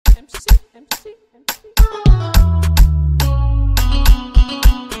Good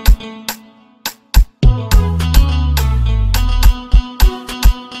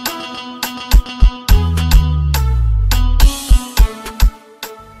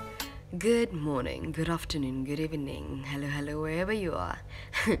morning, good afternoon, good evening, hello wherever you are.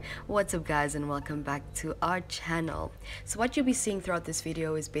 What's up guys, and welcome back to our channel. So what you'll be seeing throughout this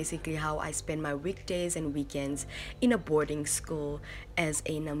video is basically how I spend my weekdays and weekends in a boarding school as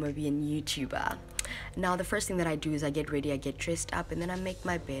a Namibian YouTuber. Now the first thing that I do is I get ready, I get dressed up, and then I make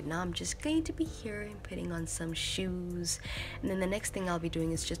my bed. Now I'm just going to be here and putting on some shoes, and then the next thing I'll be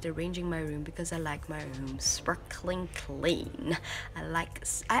doing is just arranging my room because I like my room sparkling clean. I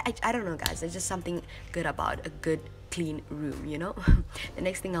don't know guys, there's just something good about a good clean room, you know. The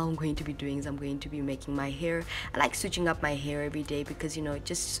next thing I'm going to be doing is I'm going to be making my hair. I like switching up my hair every day because, you know, it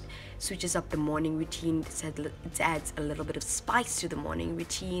just switches up the morning routine. It adds a little bit of spice to the morning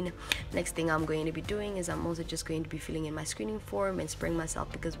routine. Next thing I'm going to be doing is I'm also just going to be filling in my screening form and spraying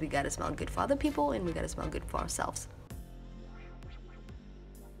myself because we gotta smell good for other people and we gotta smell good for ourselves.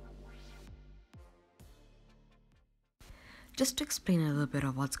 Just to explain a little bit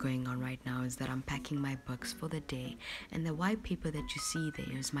of what's going on right now is that I'm packing my books for the day, and the white paper that you see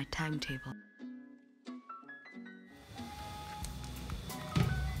there is my timetable.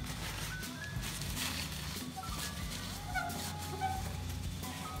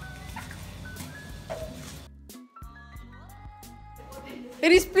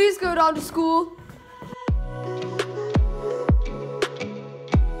 Ladies, please go down to school.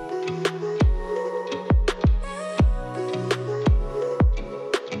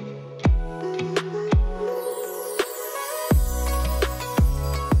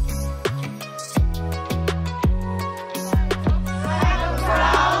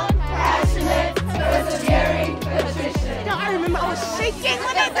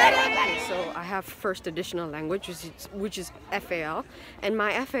 So I have first additional language, which is FAL, and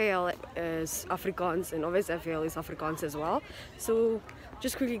my FAL is Afrikaans, and obviously FAL is Afrikaans as well. So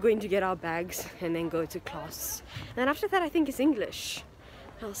just quickly going to get our bags and then go to class. And after that I think it's English.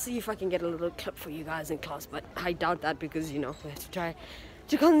 I'll see if I can get a little clip for you guys in class, but I doubt that because, you know, we have to try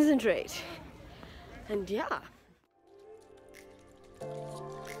to concentrate. And yeah.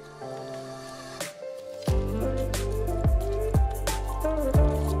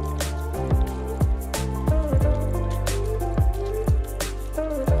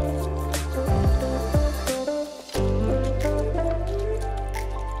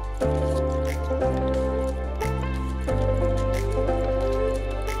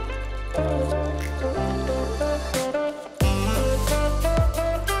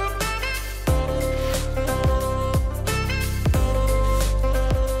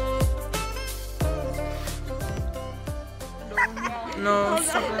 No,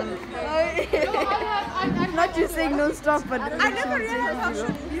 stop. Not you saying no stop, but I never realized how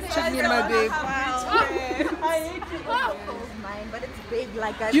should me and my babe. I hate mine, but it's big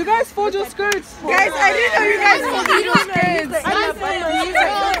like I. You guys fold your skirts. Guys, I didn't know you guys fold your skirts.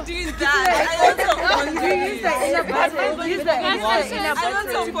 Don't do that.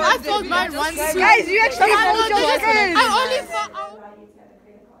 I fold mine once. Guys, you actually fold your skirts. I only fold.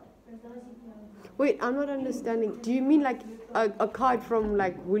 Wait, I'm not understanding. Do you mean like a card from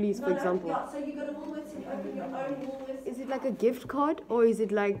like Woolies, for example? Yeah, so you go to Woolworths and open your own Woolworths. Is it like a gift card or is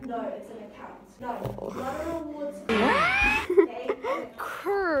it like... No, it's an account. No, not a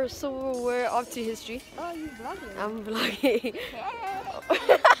rewards. So we're off to history. Oh, you vlogging? I'm vlogging.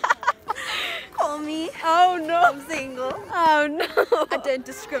 Call me. Oh no. I'm single. Oh no. I don't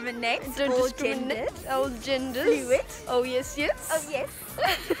discriminate. Don't all discriminate. genders. All genders. Fluid. Oh yes, yes. Oh yes.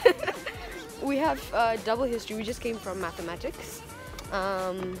 We have double history. We just came from mathematics,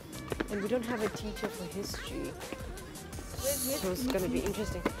 and we don't have a teacher for history, so it's gonna be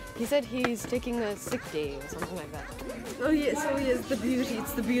interesting. He said he's taking a sick day or something like that. Oh yes, the beauty.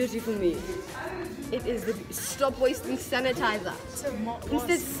 It's the beauty for me. It is the stop wasting sanitizer.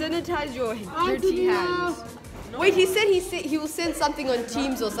 Instead, sanitize your dirty hands. Wait, he said he will send something on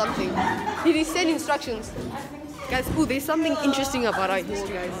Teams or something. Did he send instructions? Guys, ooh, there's something interesting about our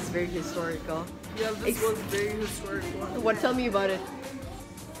history, guys. It's very historical. Yeah, this was very historical. What? Tell me about it.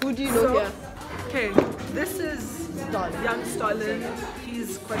 Who do you know here? Okay, this is young Stalin.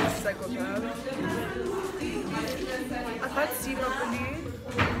 He's quite a psychopath. I can't see properly.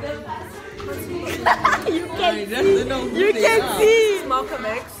 You can see. This is Malcolm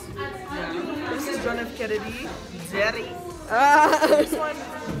X. This is John F. Kennedy. Jerry. This one,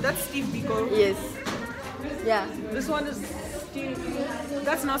 that's Steve Biko. Yes. Yeah. This one is Steve.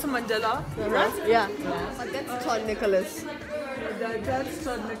 That's Nelson Mandela, right? Yeah. But that's John Nicholas. That's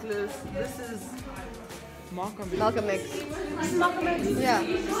Todd Nicholas. This is Malcolm. Malcolm X. This is Malcolm X. Yeah.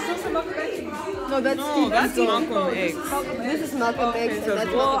 This is also Malcolm X. No, that's No, Steve that's Biko. Malcolm X. This is Malcolm X, and so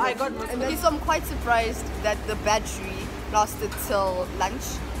that's well, Malcolm I X. got Okay, so I'm quite surprised that the battery lasted till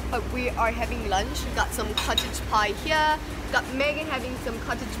lunch. But we are having lunch. We got some cottage pie here. Got Megan having some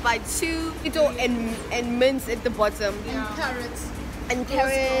cottage pie too. And mince at the bottom. Carrots. And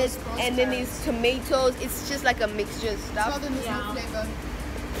carrots. And then there's tomatoes. It's just like a mixture of stuff. Other than no flavor.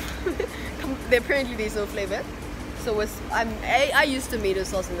 Apparently there's no flavor. So I use tomato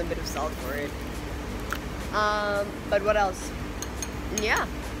sauce and a bit of salt for it. But what else? Yeah.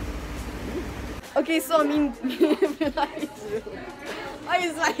 Okay, so I mean, why are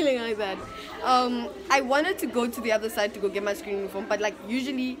you smiling like that? I wanted to go to the other side to go get my screening form, but like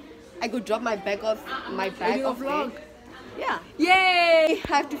usually I go drop my bag off there. Yeah. Yay!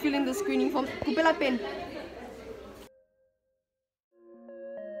 I have to fill in the screening form. Kupela pen.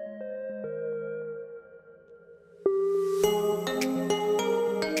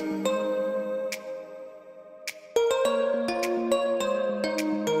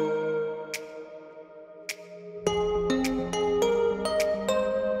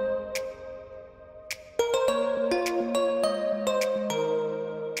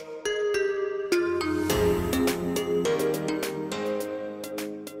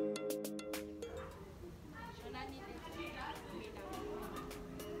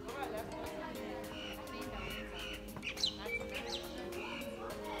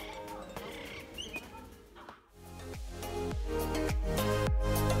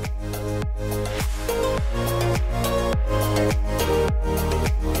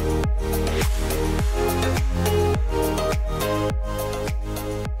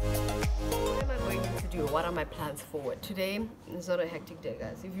 What are my plans forward? Today is not a hectic day,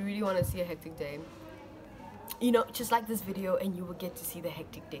 guys. If you really want to see a hectic day, you know, just like this video and you will get to see the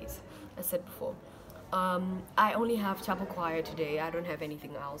hectic days. I said before, I only have chapel choir today. I don't have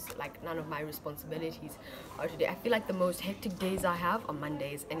anything else. Like, none of my responsibilities are today. I feel like the most hectic days I have are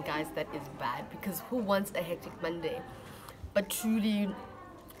Mondays, and guys, that is bad because who wants a hectic Monday? But truly,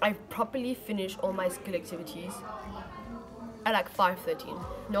 I properly finished all my skill activities at like 5:13.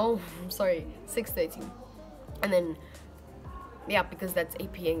 No, I'm sorry, 6:13. And then, yeah, because that's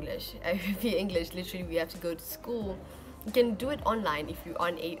AP English. AP English, literally, we have to go to school. You can do it online if you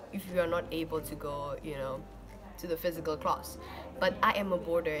are not able to go, you know, to the physical class. But I am a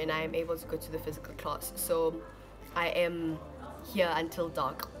boarder and I am able to go to the physical class. So I am here until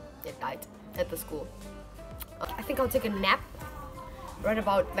dark at night at the school. I think I'll take a nap right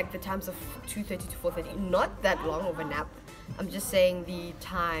about like the times of 2:30 to 4:30. Not that long of a nap. I'm just saying the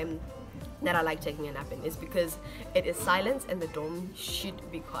time that I like taking a nap in is because it is silence and the dorm should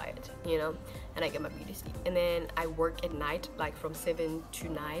be quiet, you know, and I get my beauty sleep. And then I work at night, like from 7 to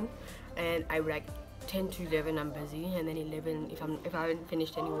 9, and I like 10 to 11 I'm busy, and then 11 if I haven't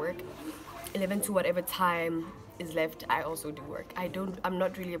finished any work, 11 to whatever time is left I also do work. I'm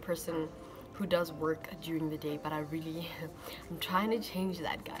not really a person who does work during the day, but I'm trying to change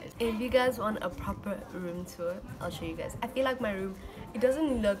that, guys. If you guys want a proper room tour, I'll show you guys. I feel like my room, it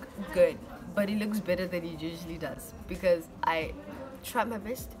doesn't look good, but it looks better than it usually does because I tried my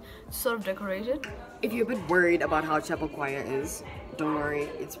best to sort of decorate it. If you're a bit worried about how chapel choir is, don't worry,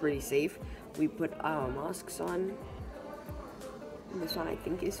 it's pretty safe. We put our masks on. This one I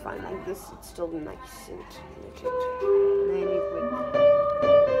think is fine like this. It's still nice and legit. And then you put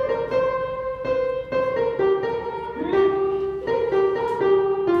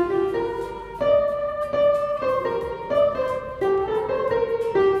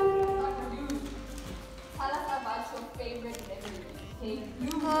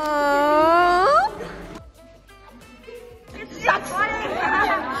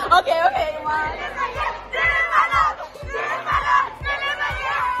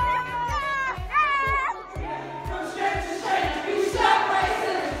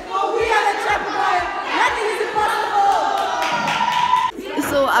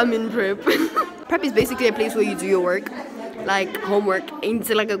I'm in prep. Prep is basically a place where you do your work, like homework, and it's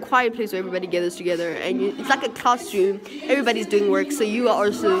like a quiet place where everybody gathers together, and it's like a classroom. Everybody's doing work, so you are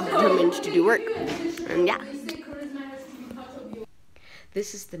also determined to do work. And yeah.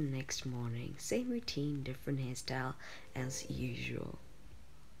 This is the next morning. Same routine, different hairstyle as usual.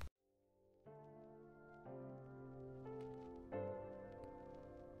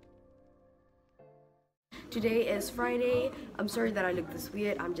 Today is Friday. I'm sorry that I look this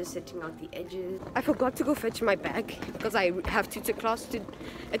weird. I'm just setting out the edges. I forgot to go fetch my bag because I have tutor class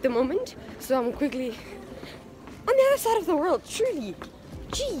at the moment. So I'm quickly on the other side of the world, truly.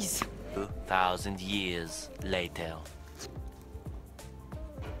 Jeez. 2,000 years later.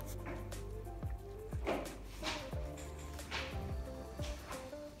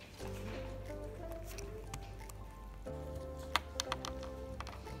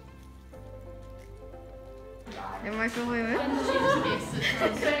 Am I filming?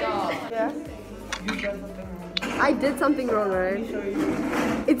 Yeah. I did something wrong, right?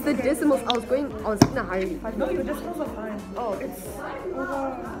 It's the decimals. I was in a hurry. No, your decimals are fine. Oh, It's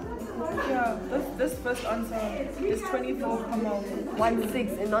yeah. This first answer is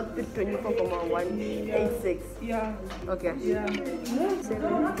 24,16 and not the 24,186. Yeah. Okay. Yeah.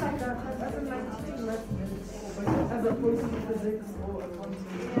 Not like that. As in like teaching maths as opposed to physics or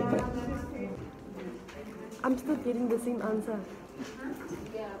accounting. I'm still getting the same answer.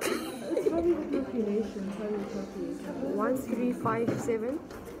 It's probably the calculation. 1357.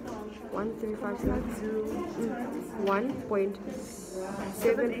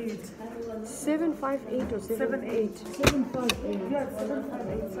 1.78 758 or 78. 758. Yeah, it's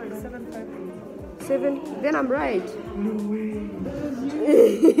 758. Sorry, 758. 7. Then I'm right. No way.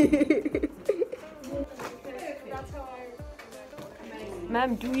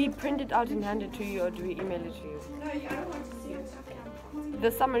 Ma'am, do we print it out and hand it to you or do we email it to you? No, I don't want to see it.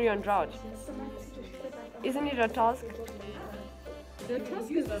 The summary on drought. Isn't it a task? The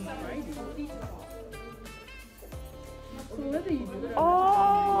task is on Friday. So whether you do that.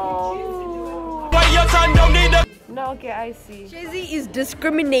 Oh! No, okay, I see. Jay-Z is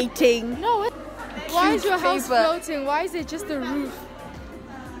discriminating. No, why is your house paper. floating? Why is it just a roof?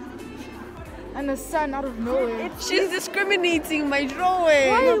 And the sun out of nowhere. She's discriminating my drawing.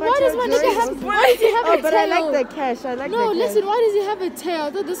 Why does my nigga have? Why does he have a tail? But I like the cash. I like No, the cash. listen. Why does he have a tail?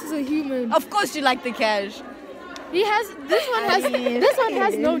 I thought this was a human. Of course you like the cash. He has. This one has. This one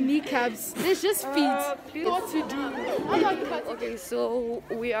has no kneecaps. There's just feet. What to do? I'm not cutting. Okay, so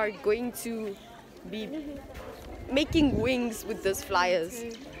we are going to be making wings with those flyers.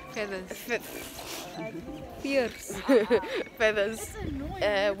 Feathers. Fears. Feathers.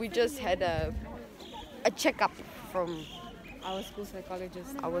 We just had a checkup from Our school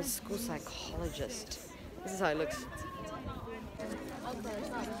psychologist. our school psychologist. This is how it looks.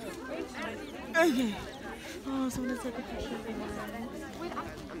 Oh, someone took a picture.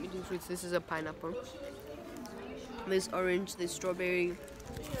 I'm eating fruits. This is a pineapple. There's orange, there's strawberry,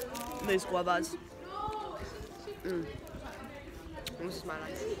 there's guavas. This is my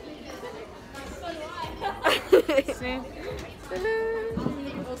life.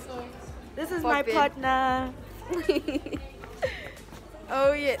 This is my partner.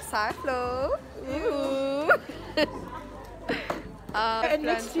 Oh yes, hi Flo. Ooh. And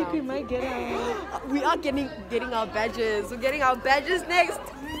next week we might get our. We are getting our badges. We're getting our badges next.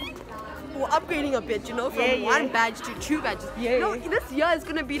 We're upgrading a bit, you know, from one badge to 2 badges. This year is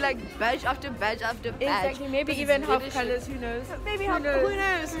gonna be like badge after badge after badge. Exactly. Maybe This even is half leadership. colors. Who knows? Maybe Who half. knows? Who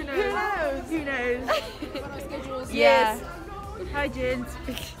knows? Who knows? Who knows? Yes. Hi, gents.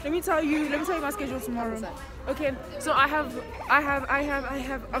 Let me tell you my schedule tomorrow. Okay, so I have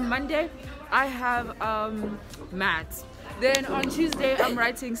on Monday, I have maths. Then on Tuesday, I'm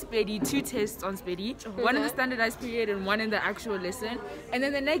writing Spady, 2 tests on Spady, one in the standardized period and one in the actual lesson. And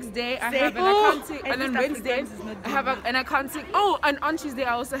then the next day, I have an accounting, and then Wednesday, I have an accounting. Oh, and on Tuesday,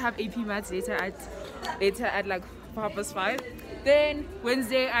 I also have AP maths later at like 5:30. Then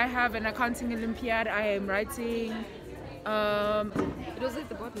Wednesday, I have an accounting Olympiad. I am writing. It was at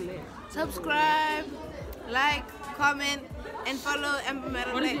the bottom there. Subscribe, like, comment, and follow Amber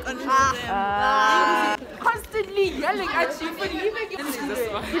Marilyn on Instagram. Constantly yelling at you for leaving your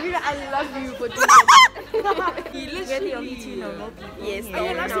I love you for doing We're the only 2 normal people. Yes, And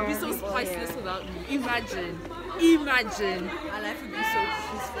your life would be so spiceless without me. Imagine. Our life would be so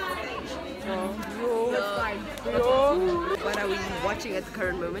peaceful. What are we watching at the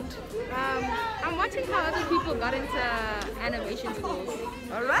current moment? I'm watching how other people got into animation schools.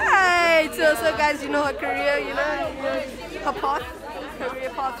 Alright, so guys, you know her career, you know her path, career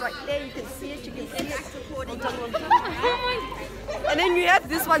path right there, you can see it. And then you have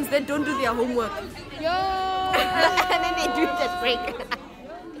these ones that don't do their homework. Yo! And then they do just break.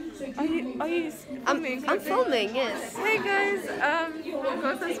 Are you I'm filming, yes. Hey guys,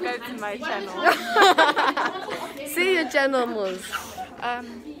 go subscribe to my channel. See your channel, Mos.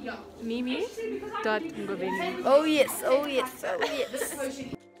 Mimi.ngobeni. Oh yes, oh yes, oh yes.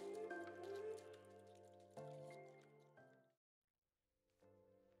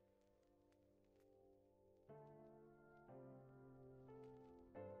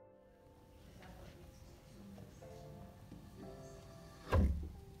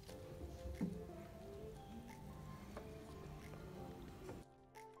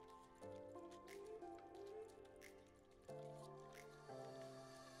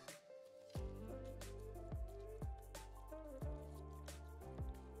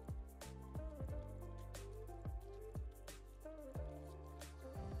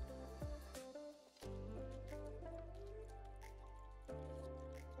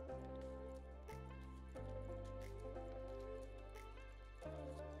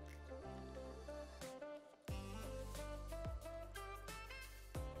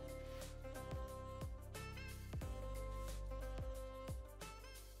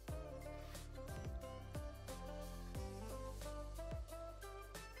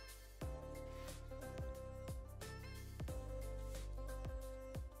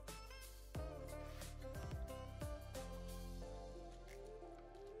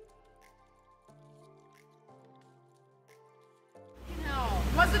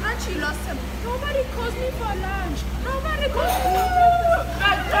 she lost him. Nobody calls me for lunch. Nobody calls me for breakfast.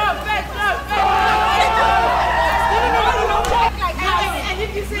 Back up. And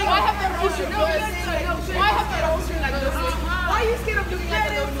if you say, why have the roasted? Why have the roasted like this? Why are you scared of looking like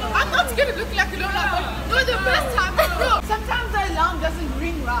a lola? I'm not scared of looking like a lola. No, the best time. No, sometimes the alarm doesn't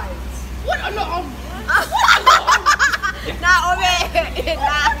ring right. What alarm? Nah, okay.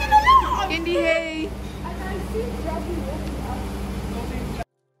 Nah. Candy, hey.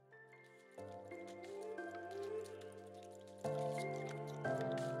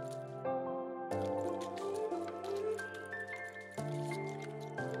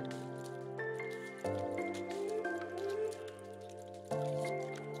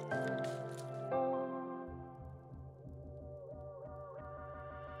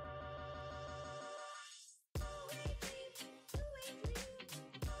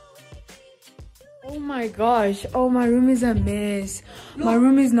 Oh my gosh, oh, my room is a mess. My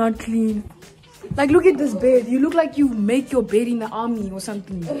room is not clean. Like, look at this bed. You look like you make your bed in the army or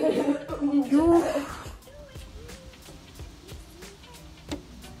something. You...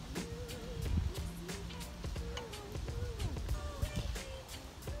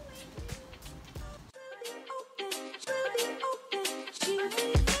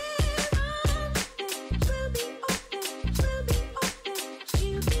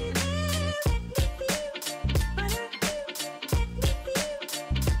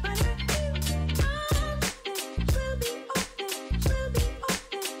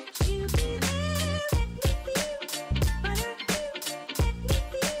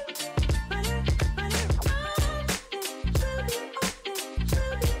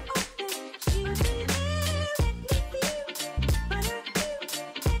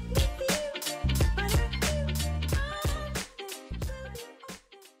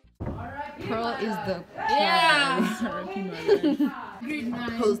 Pearl is the Grade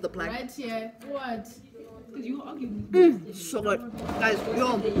 9. Pearl's the black. Right here. What? So good. Guys,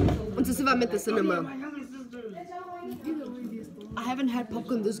 yo, want to see if I'm at the cinema. I haven't had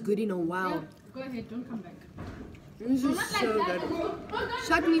popcorn this good in a while. Go ahead, don't come back. This is so good.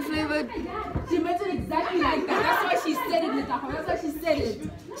 Chutney flavored. She meant it exactly like that. That's why she said it, Nita. That's why she said it.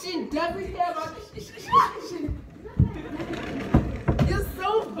 She doesn't care about it. You're so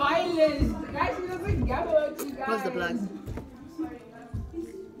violent. Guys, she doesn't care about you guys. What's the black?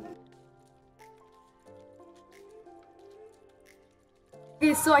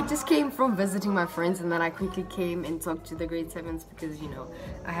 Okay, so I just came from visiting my friends and then I quickly came and talked to the grade 7s because, you know,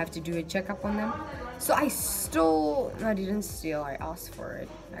 I have to do a checkup on them. So I didn't steal, I asked for it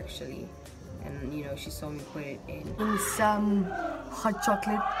actually. And, you know, she saw me put it in some hot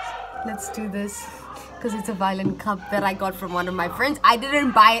chocolate. Let's do this. Because it's a violent cup that I got from one of my friends. I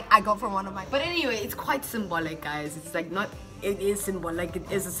didn't buy it, I got from one of my... But anyway, it's quite symbolic, guys. It's like not... It is symbolic,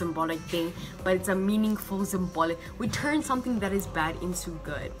 it is a symbolic thing, but it's a meaningful symbolic. We turn something that is bad into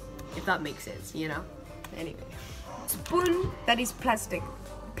good, if that makes sense, you know? Anyway. Spoon that is plastic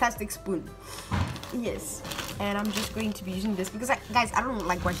spoon. Yes. And I'm just going to be using this because, guys, I don't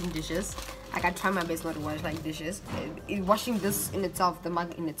like washing dishes. Like, I try my best not to wash like dishes. Washing this in itself, the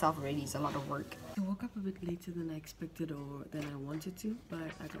mug in itself already is a lot of work. I woke up a bit later than I expected or than I wanted to, but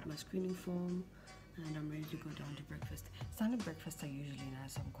I got my screening form and I'm ready to go down to breakfast. Standard breakfasts are usually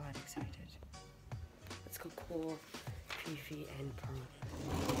nice, so I'm quite excited. Let's go call Fifi and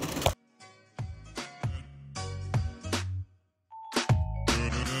Pearl.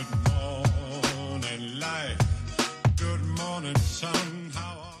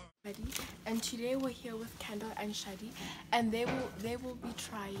 And today we're here with Kendall and Shadi, and they will be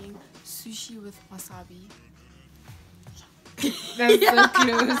trying sushi with wasabi. That's so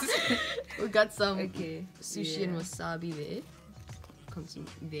close. We got some sushi and wasabi there.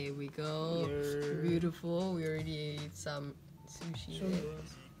 There we go. Yeah. Beautiful. We already ate some sushi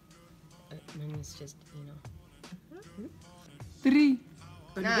there. Mine is just, you know. 3.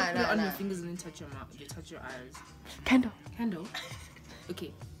 But you put it on your fingers and then touch your mouth. You touch your eyes. Kendall.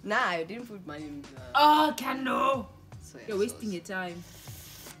 Okay. Nah, I didn't put mine in the... Oh, candle! So You're wasting your time.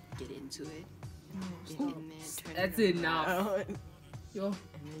 Get into it. Get Ooh, in there. that's enough. Yo, And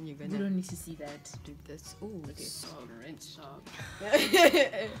then you're we gonna don't need to see that. do this. Ooh, Okay. so rich. Stop.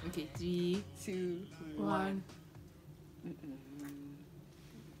 Okay, 3, 2, 1.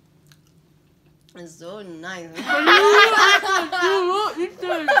 It's so nice.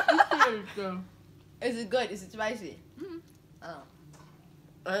 Is it good? Is it spicy? Oh.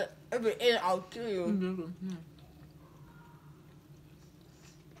 If it is, I'll kill you.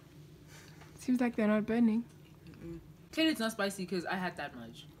 Seems like they're not burning. Clearly it's not spicy because I had that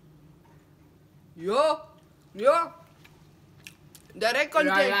much. Yo. Direct You're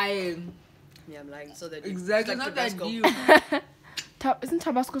contact. lying. Yeah, I'm lying. So that Exactly. it's Not like that Tabasco. you. Isn't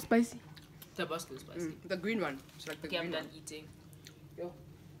Tabasco spicy? Tabasco is spicy. The green one. It's like the Okay, I'm green done one. eating.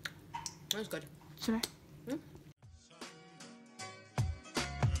 That's good. Should I?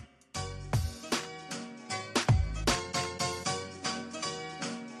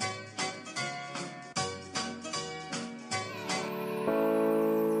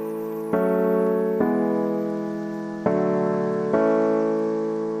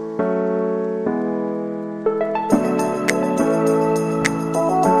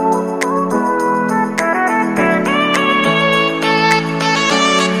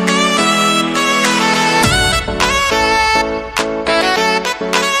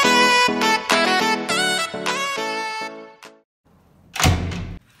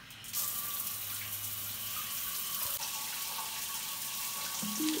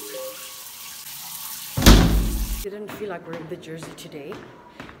 Didn't feel like wearing the jersey today,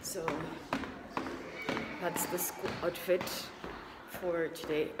 so that's the school outfit for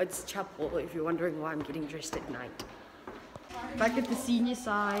today. It's chapel, if you're wondering why I'm getting dressed at night. Back at the senior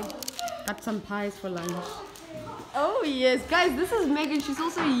side, got some pies for lunch. Oh yes, guys, this is Megan. She's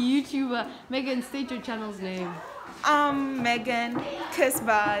also a YouTuber. Megan, state your channel's name. Megan, Kiss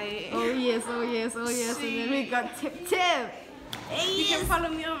Body. Oh yes, oh yes, oh yes. And then we got Tip Tip. You can follow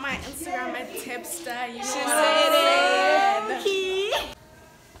me on my Instagram at Tipster. You know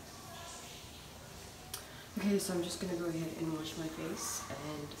Okay, so I'm just gonna go ahead and wash my face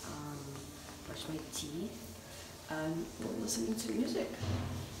and brush my teeth and we're listening to music.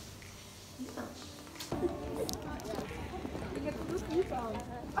 Yeah.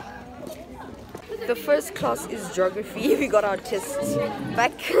 The first class is geography. We got our tests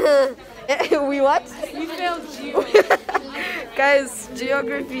back. We what? we failed you. Guys,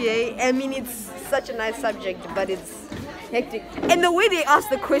 geography, eh? I mean, it's such a nice subject, but it's hectic. And the way they ask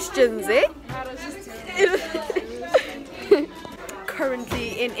the questions, eh?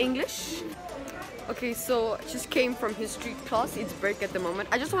 Currently in English. Okay, so just came from history class. It's break at the moment.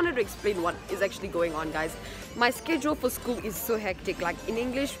 I just wanted to explain what is actually going on, guys. My schedule for school is so hectic. Like in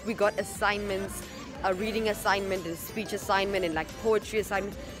English, we got assignments, a reading assignment, a speech assignment, and like poetry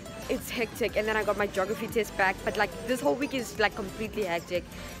assignment. It's hectic. And then I got my geography test back, but like this whole week is like completely hectic.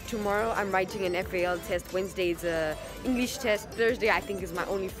 Tomorrow I'm writing an FAL test. Wednesday is a English test. Thursday I think is my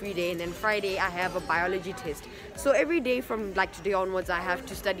only free day, and then Friday I have a biology test. So every day from like today onwards I have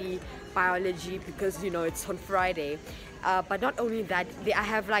to study biology because, you know, it's on Friday. But not only that, I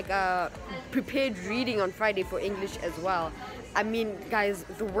have like a prepared reading on Friday for English as well. I mean, guys,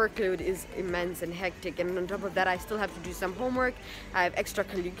 the workload is immense and hectic, and on top of that I still have to do some homework. I have extra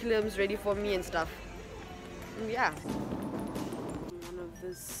curriculums ready for me and stuff. Yeah. One of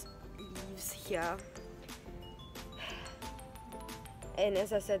these leaves here. And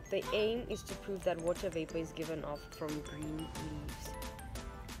as I said, the aim is to prove that water vapor is given off from green leaves.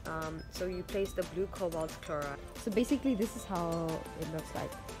 So you place the blue cobalt chloride. So basically this is how it looks like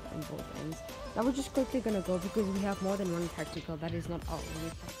on both ends. Now we're just quickly gonna go because we have more than one practical. That is not all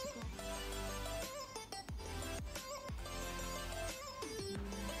only practical.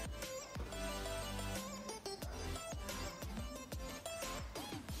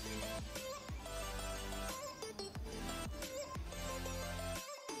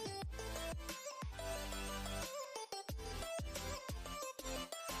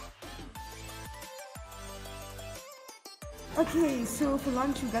 Okay, so for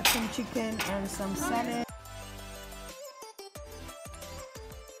lunch we got some chicken and some salad.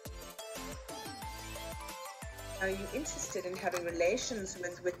 Are you interested in having relations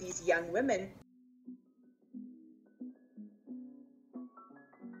with these young women?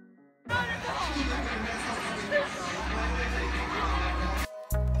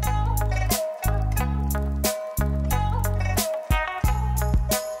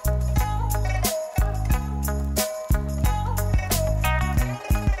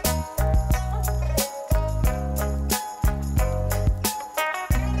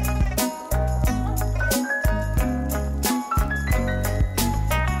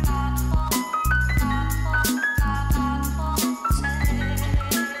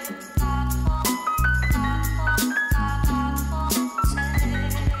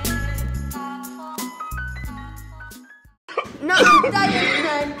 No, I'm tired,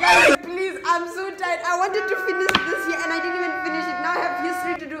 man. Guys, please, I'm so tired. I wanted to finish this year and I didn't even finish it. Now I have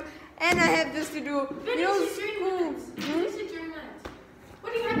history to do and I have this to do. Finish You know, it during maths. Finish it during maths.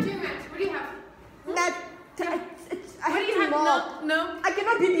 What do you have during maths? What do you have? I have to mark. No. I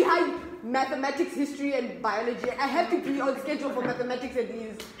cannot be behind mathematics, history, and biology. I have to be on schedule for mathematics at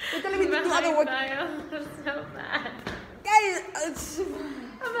least. They're telling me to do other work. So bad. Guys,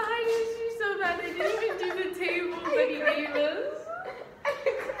 I'm behind you. She's so bad. They didn't even do the table that he gave us.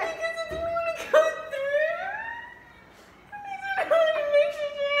 Because I didn't want to go through. I don't want to make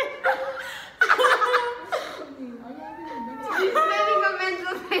it. She's having a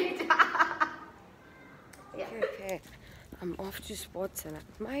mental breakdown. Okay. I'm off to sports and I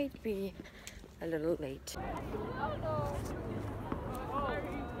might be a little late.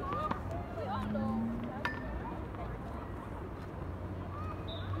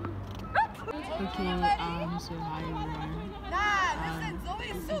 Okay, so hi everyone.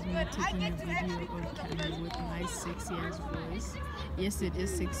 This is me taking a video on camera with my sexy ass voice. Yes, it is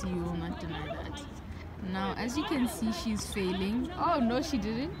sexy, you will not deny that. Now, as you can see, she's failing. Oh no, she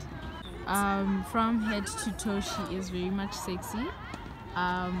didn't. From head to toe, she is very much sexy.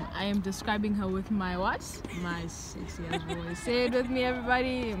 I am describing her with my what? My sexy ass voice. Say it with me,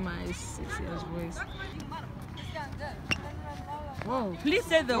 everybody. My sexy ass voice. Whoa. Please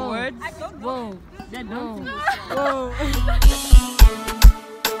say the words. Whoa. Yeah, don't. Whoa.